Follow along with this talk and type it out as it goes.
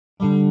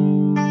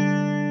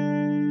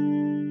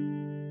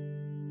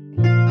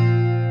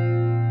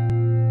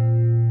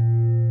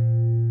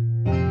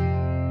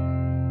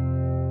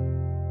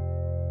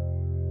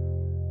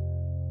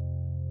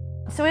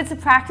it's a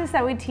practice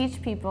that we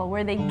teach people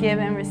where they give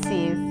and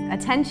receive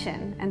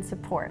attention and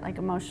support, like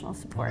emotional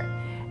support.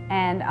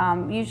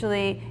 And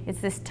usually it's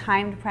this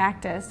timed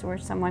practice where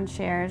someone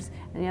shares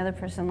and the other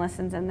person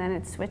listens, and then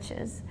it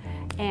switches.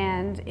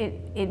 And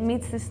it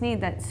meets this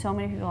need that so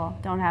many people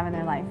don't have in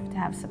their life, to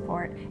have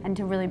support and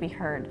to really be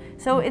heard.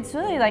 So it's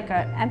really like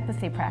an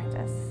empathy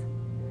practice.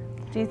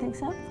 Do you think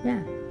so?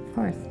 Yeah, of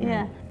course.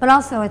 Yeah. But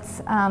also it's,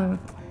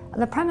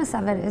 the premise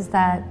of it is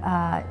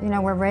that, you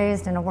know, we're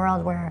raised in a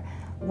world where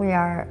we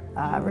are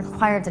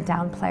required to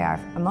downplay our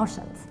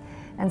emotions.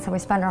 And so we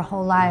spend our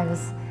whole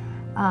lives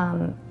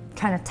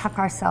trying to tuck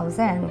ourselves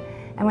in,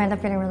 and we end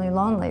up getting really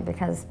lonely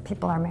because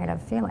people are made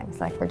of feelings.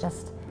 Like, we're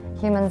just,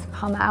 humans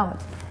come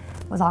out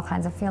with all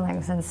kinds of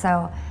feelings. And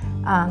so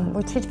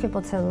we teach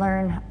people to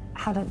learn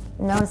how to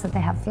notice that they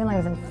have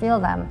feelings and feel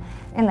them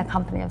in the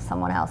company of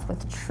someone else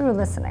with true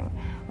listening,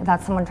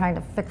 without someone trying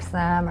to fix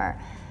them or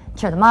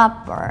cheer them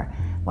up or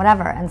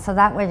whatever. And so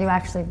that way you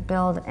actually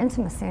build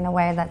intimacy in a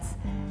way that's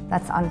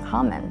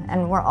uncommon,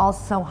 and we're all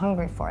so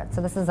hungry for it.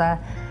 So this is a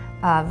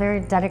very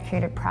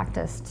dedicated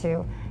practice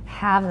to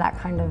have that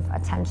kind of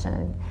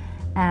attention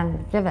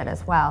and give it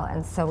as well.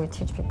 And so we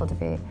teach people to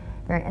be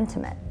very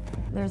intimate.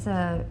 There's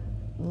a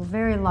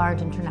very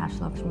large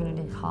international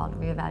community called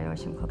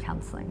Reevaluation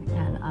Co-Counseling,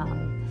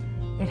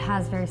 and it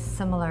has very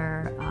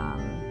similar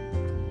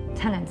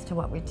tenets to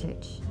what we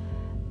teach.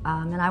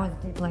 And I was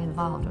deeply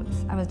involved.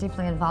 I was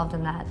deeply involved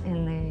in that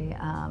in the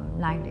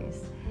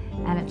 90s,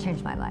 and it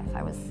changed my life.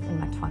 I was in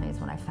my 20s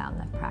when I found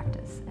that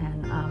practice,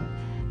 and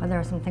but there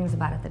were some things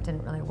about it that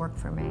didn't really work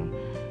for me.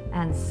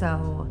 And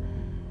so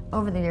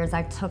over the years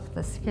I took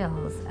the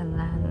skills and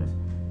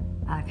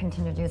then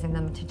continued using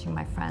them and teaching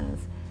my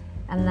friends.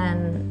 And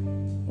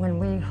then when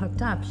we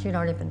hooked up, she'd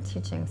already been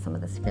teaching some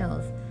of the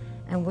skills,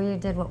 and we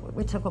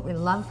took what we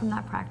loved from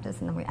that practice,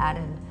 and then we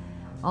added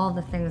all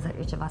the things that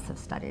each of us have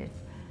studied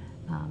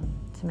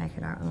to make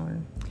it our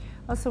own.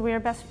 Oh, so we are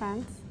best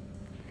friends.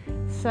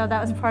 So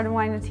that was part of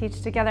wanting to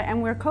teach together,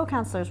 and we're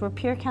co-counselors, we're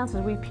peer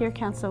counselors, we peer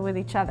counsel with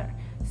each other.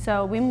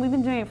 So we've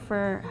been doing it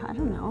for, I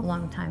don't know. A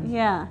long time.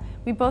 Yeah,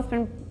 we've both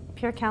been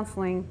peer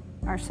counseling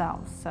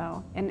ourselves.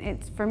 So, and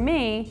it's, for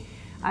me,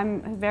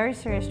 I'm a very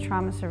serious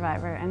trauma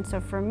survivor, and so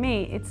for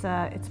me, it's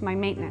my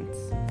maintenance.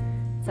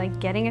 It's like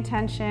getting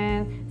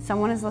attention,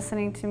 someone is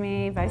listening to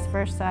me, vice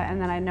versa,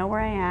 and then I know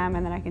where I am,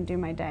 and then I can do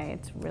my day.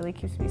 It really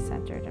keeps me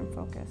centered and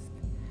focused.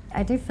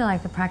 I do feel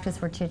like the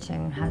practice we're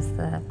teaching has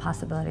the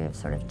possibility of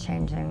sort of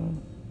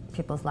changing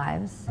people's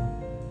lives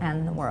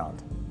and the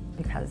world,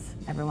 because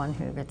everyone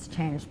who gets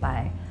changed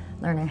by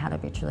learning how to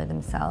be truly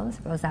themselves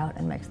goes out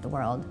and makes the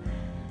world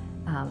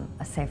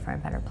a safer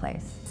and better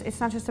place.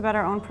 It's not just about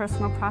our own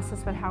personal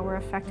process, but how we're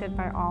affected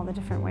by all the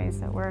different ways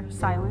that we're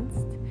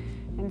silenced.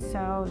 And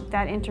so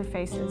that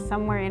interface is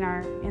somewhere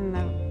in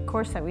the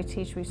course that we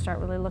teach, we start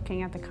really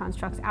looking at the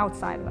constructs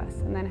outside of us,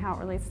 and then how it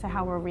relates to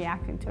how we're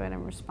reacting to it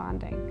and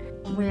responding.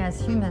 We as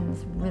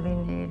humans really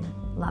need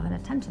love and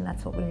attention.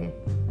 That's what we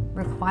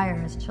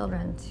require as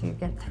children to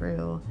get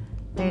through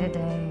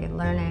day-to-day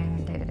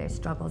learning, day-to-day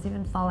struggles.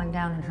 Even falling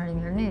down and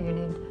hurting your knee, you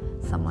need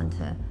someone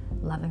to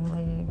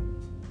lovingly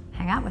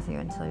hang out with you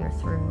until you're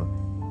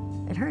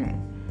through it hurting.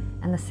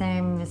 And the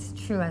same is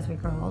true as we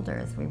grow older,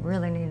 is we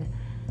really need,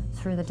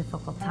 through the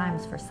difficult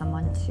times, for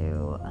someone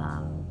to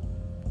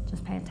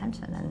just pay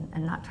attention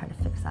and not try to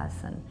fix us.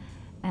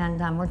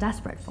 And we're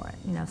desperate for it,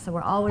 you know, so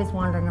we're always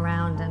wandering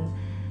around, and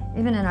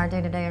even in our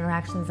day-to-day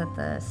interactions at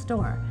the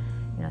store,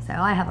 you know, say,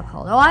 oh, I have a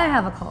cold, oh, I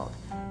have a cold.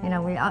 You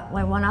know, we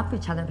one-up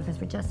each other because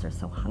we just are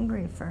so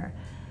hungry for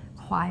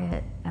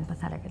quiet,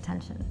 empathetic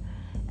attention.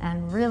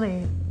 And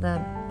really,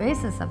 the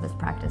basis of this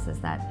practice is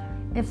that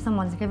if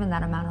someone's given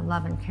that amount of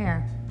love and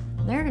care,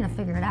 they're going to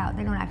figure it out.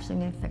 They don't actually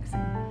need fixing.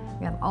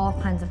 We have all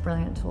kinds of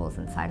brilliant tools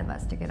inside of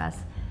us to get us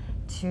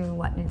to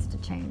what needs to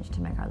change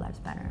to make our lives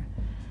better.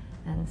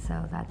 And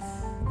so that's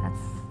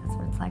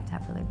what it's like to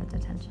have really good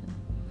attention.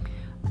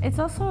 It's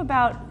also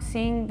about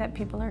seeing that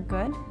people are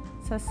good.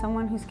 So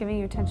someone who's giving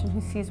you attention,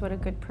 who sees what a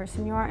good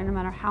person you are, and no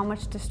matter how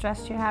much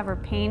distress you have or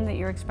pain that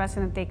you're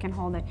expressing, that they can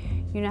hold it.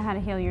 You know how to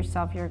heal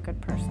yourself, you're a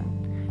good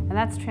person. And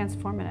that's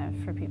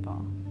transformative for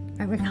people.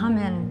 Right, we come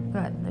in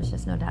good, there's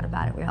just no doubt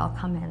about it. We all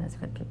come in as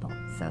good people.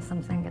 So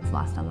something gets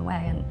lost on the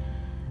way, and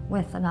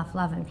with enough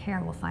love and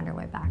care, we'll find our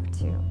way back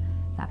to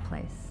that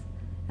place.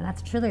 And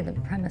that's truly the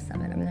premise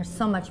of it. I mean, there's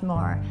so much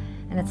more,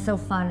 and it's so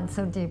fun and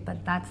so deep,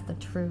 but that's the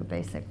true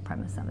basic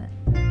premise of it.